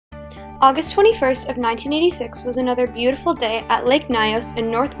August 21st of 1986 was another beautiful day at Lake Nyos in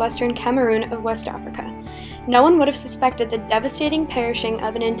northwestern Cameroon of West Africa. No one would have suspected the devastating perishing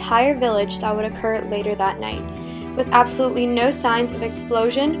of an entire village that would occur later that night. With absolutely no signs of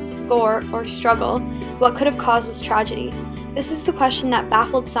explosion, gore, or struggle, what could have caused this tragedy? This is the question that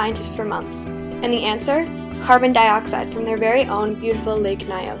baffled scientists for months. And the answer? Carbon dioxide from their very own beautiful Lake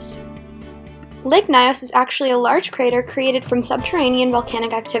Nyos. Lake Nyos is actually a large crater created from subterranean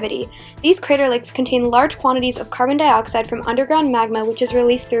volcanic activity. These crater lakes contain large quantities of carbon dioxide from underground magma, which is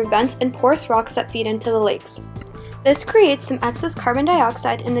released through vents and porous rocks that feed into the lakes. This creates some excess carbon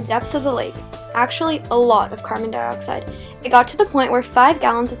dioxide in the depths of the lake. Actually, a lot of carbon dioxide. It got to the point where 5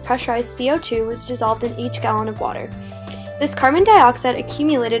 gallons of pressurized CO2 was dissolved in each gallon of water. This carbon dioxide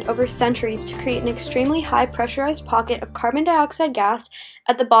accumulated over centuries to create an extremely high pressurized pocket of carbon dioxide gas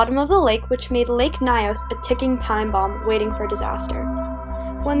at the bottom of the lake, which made Lake Nyos a ticking time bomb waiting for disaster.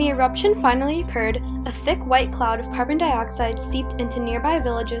 When the eruption finally occurred, a thick white cloud of carbon dioxide seeped into nearby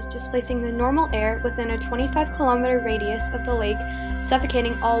villages, displacing the normal air within a 25-kilometer radius of the lake,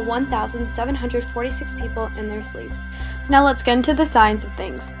 suffocating all 1,746 people in their sleep. Now let's get into the science of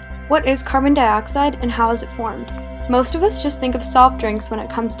things. What is carbon dioxide and how is it formed? Most of us just think of soft drinks when it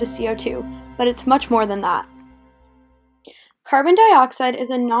comes to CO2, but it's much more than that. Carbon dioxide is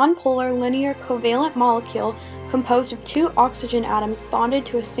a non-polar linear covalent molecule composed of 2 oxygen atoms bonded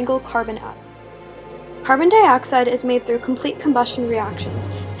to a single carbon atom. Carbon dioxide is made through complete combustion reactions,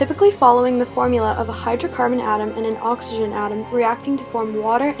 typically following the formula of a hydrocarbon atom and an oxygen atom reacting to form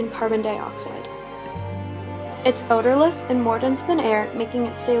water and carbon dioxide. It's odorless and more dense than air, making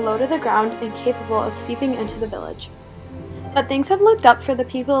it stay low to the ground and capable of seeping into the village. But things have looked up for the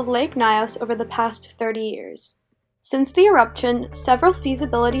people of Lake Nyos over the past 30 years. Since the eruption, several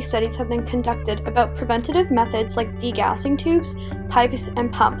feasibility studies have been conducted about preventative methods like degassing tubes, pipes,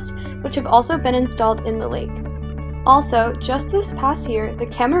 and pumps, which have also been installed in the lake. Also, just this past year, the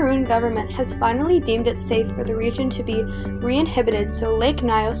Cameroon government has finally deemed it safe for the region to be re-inhibited so Lake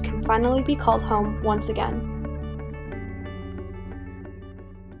Nyos can finally be called home once again.